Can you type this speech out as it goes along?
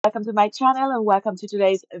Welcome to my channel and welcome to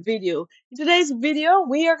today's video. In today's video,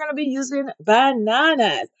 we are going to be using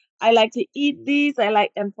bananas. I like to eat these. I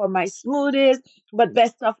like them for my smoothies, but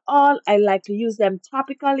best of all, I like to use them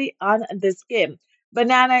topically on the skin.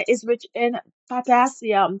 Banana is rich in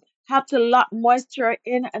potassium, helps to lock moisture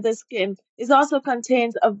in the skin. It also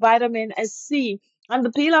contains a vitamin C, and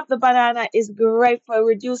the peel of the banana is great for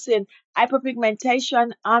reducing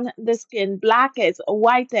hyperpigmentation on the skin, blackheads,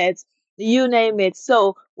 whiteheads, you name it.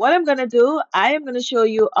 So what I'm gonna do, I am gonna show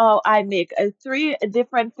you how I make three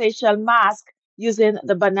different facial masks using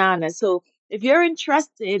the banana. So if you're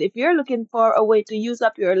interested, if you're looking for a way to use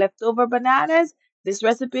up your leftover bananas, this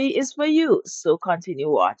recipe is for you. So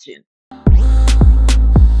continue watching.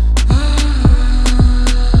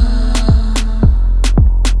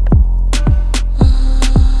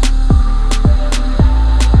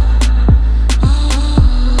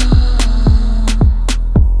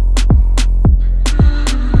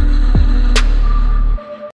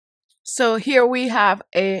 So here we have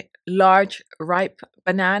a large ripe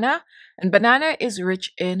banana, and banana is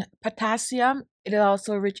rich in potassium. It is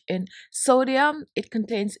also rich in sodium. It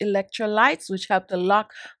contains electrolytes which help to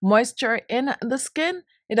lock moisture in the skin.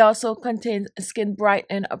 It also contains skin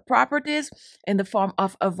brightening properties in the form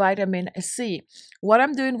of a vitamin C. What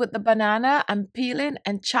I'm doing with the banana, I'm peeling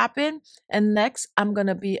and chopping, and next I'm going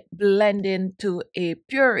to be blending to a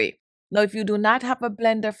puree. Now, if you do not have a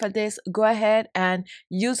blender for this, go ahead and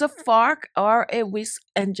use a fork or a whisk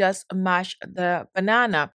and just mash the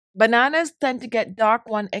banana. Bananas tend to get dark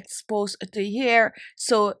when exposed to air,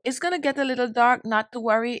 so it's going to get a little dark. Not to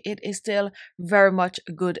worry, it is still very much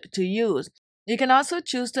good to use. You can also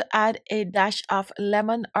choose to add a dash of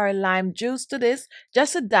lemon or lime juice to this,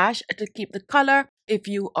 just a dash to keep the color if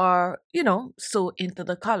you are, so into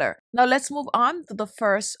the color. Now let's move on to the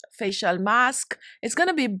first facial mask. It's going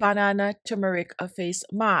to be banana turmeric face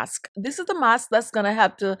mask. This is the mask that's going to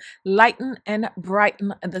help to lighten and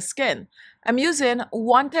brighten the skin. I'm using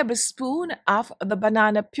 1 tablespoon of the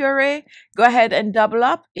banana puree. Go ahead and double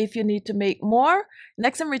up if you need to make more.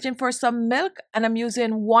 Next, I'm reaching for some milk, and I'm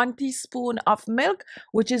using 1 teaspoon of milk,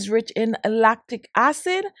 which is rich in lactic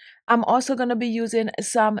acid. I'm also going to be using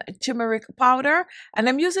some turmeric powder, and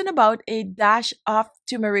I'm using about a dash of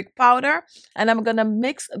turmeric powder, and I'm going to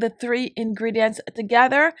mix the 3 ingredients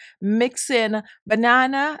together, mixing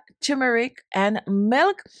banana, turmeric, and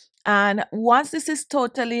milk. And once this is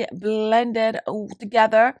totally blended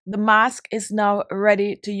together, the mask is now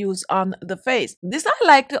ready to use on the face. This I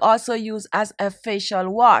like to also use as a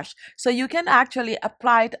facial wash. So you can actually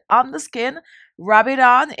apply it on the skin, rub it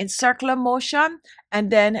on in circular motion, and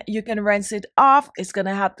then you can rinse it off. It's going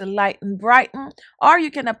to have to lighten, brighten, or you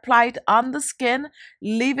can apply it on the skin,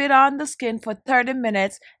 leave it on the skin for 30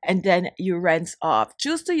 minutes, and then you rinse off.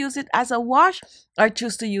 Choose to use it as a wash or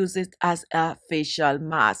choose to use it as a facial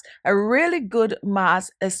mask. A really good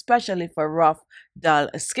mask, especially for rough, dull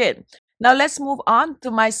skin. Now let's move on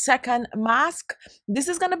to my second mask. This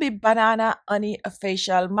is going to be banana honey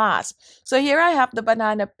facial mask. So here I have the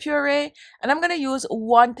banana puree, and I'm going to use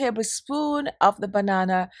 1 tablespoon of the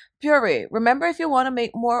banana puree. Remember, if you want to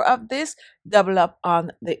make more of this, double up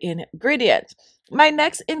on the ingredient. My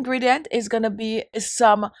next ingredient is going to be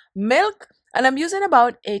some milk. And I'm using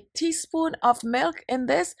about a teaspoon of milk in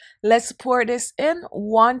this. Let's pour this in,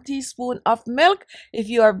 1 teaspoon of milk. If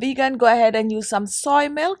you are vegan, go ahead and use some soy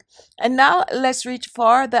milk. And now let's reach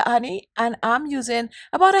for the honey. And I'm using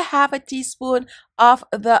about a half a teaspoon of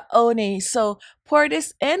the honey. So pour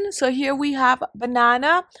this in. So here we have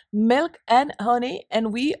banana, milk, and honey.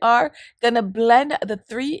 And we are going to blend the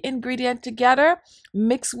 3 ingredients together.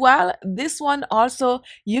 Mix well. This one also,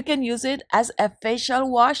 you can use it as a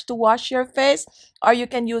facial wash to wash your face, or you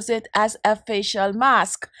can use it as a facial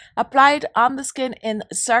mask. Apply it on the skin in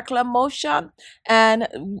circular motion and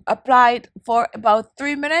apply it for about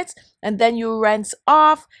 3 minutes, and then you rinse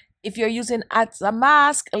off. If you're using as a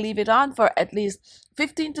mask, leave it on for at least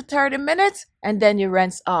 15 to 30 minutes, and then you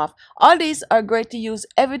rinse off. All these are great to use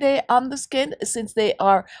every day on the skin since they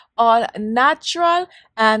are all natural,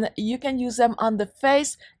 and you can use them on the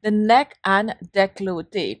face, the neck, and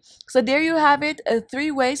décolleté. So there you have it,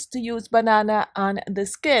 3 ways to use banana on the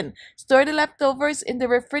skin. Store the leftovers in the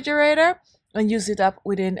refrigerator and use it up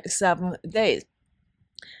within 7 days.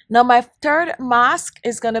 Now my third mask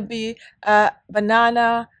is going to be a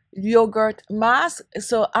banana yogurt mask.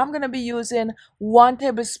 So I'm going to be using 1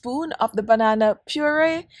 tablespoon of the banana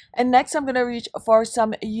puree, and next I'm going to reach for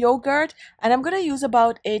some yogurt, and I'm going to use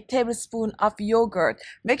about a tablespoon of yogurt.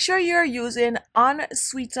 Make sure you're using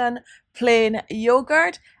unsweetened plain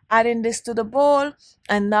yogurt, adding this to the bowl,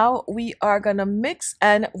 and now we are gonna mix,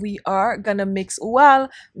 and we are gonna mix well,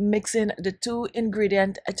 mixing the two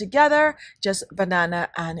ingredients together, just banana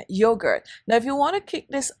and yogurt. Now if you want to kick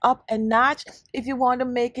this up a notch, if you want to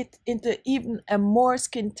make it into even a more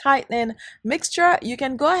skin tightening mixture, you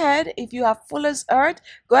can go ahead, if you have Fuller's Earth,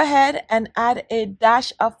 go ahead and add a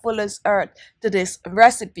dash of Fuller's Earth to this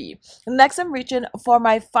recipe. Next, I'm reaching for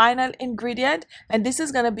my final ingredient, and this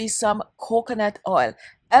is going to be some coconut oil.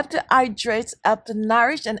 Help to hydrate, help to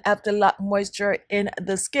nourish, and help to lock moisture in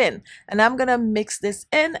the skin. And I'm gonna mix this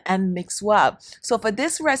in and mix well. So for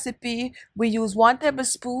this recipe, we use 1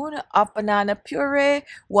 tablespoon of banana puree,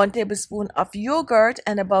 1 tablespoon of yogurt,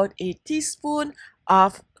 and about a teaspoon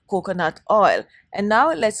of coconut oil. And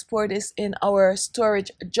now let's pour this in our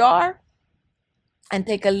storage jar and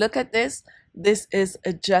take a look at this. This is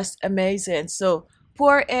just amazing. So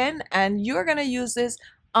pour in, and you're gonna use this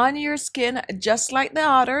on your skin just like the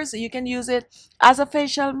others. You can use it as a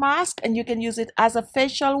facial mask, and you can use it as a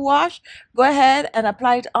facial wash. Go ahead and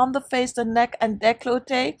apply it on the face, the neck, and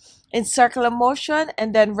décolleté in circular motion,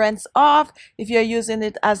 and then rinse off. If you're using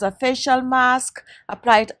it as a facial mask,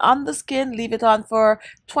 apply it on the skin, leave it on for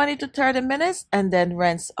 20 to 30 minutes, and then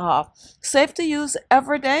rinse off. Safe to use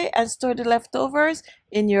every day, and store the leftovers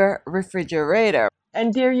in your refrigerator.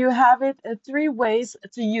 And there you have it, 3 ways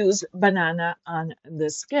to use banana on the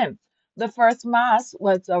skin. The first mask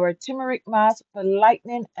was our turmeric mask for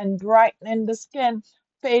lightening and brightening the skin,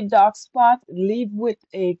 fade dark spot, leave with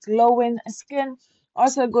a glowing skin,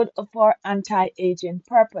 also good for anti-aging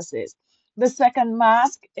purposes. The second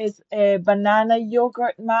mask is a banana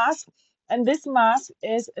yogurt mask, and this mask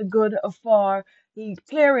is good for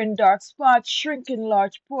clearing dark spots, shrinking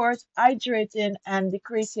large pores, hydrating, and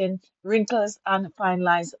decreasing wrinkles and fine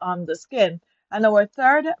lines on the skin. And our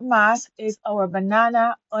third mask is our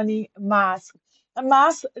banana honey mask, a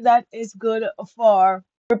mask that is good for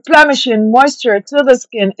replenishing moisture to the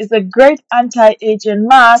skin. Is a great anti-aging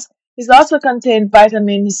mask. It also contains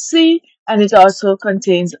vitamin C, and it also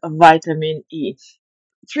contains vitamin E.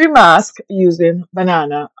 3 masks using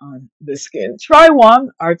banana on the skin. Try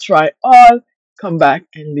one or try all. Come back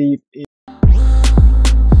and leave